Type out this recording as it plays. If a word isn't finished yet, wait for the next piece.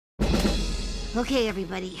Okay,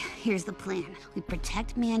 everybody, here's the plan. We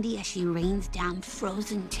protect Mandy as she rains down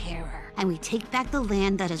frozen terror, and we take back the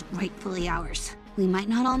land that is rightfully ours. We might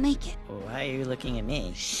not all make it. Why are you looking at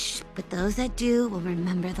me? Shh, but those that do will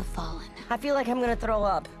remember the fallen. I feel like I'm gonna throw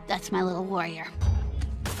up. That's my little warrior.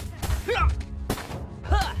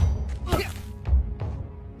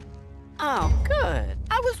 Oh, good.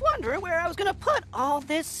 I was wondering where I was gonna put all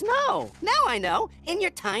this snow. Now I know, in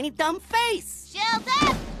your tiny dumb face.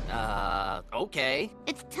 Sheldon! Okay.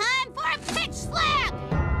 It's time for a pitch slap!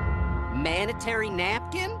 Mandatory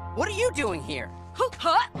napkin? What are you doing here? Oh,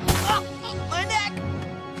 my neck!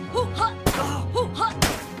 Advance!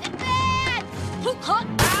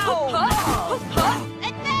 Ow!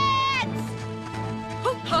 Advance!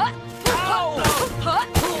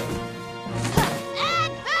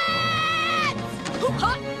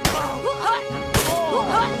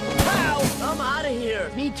 I'm out of here.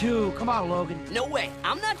 Me too. Come on, Logan. No way.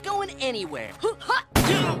 I'm not going anywhere.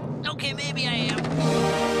 Okay, maybe I am.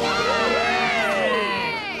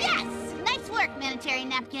 Yes! Nice work, Mandatory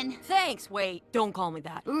Napkin. Thanks. Wait, don't call me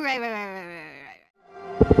that. Right.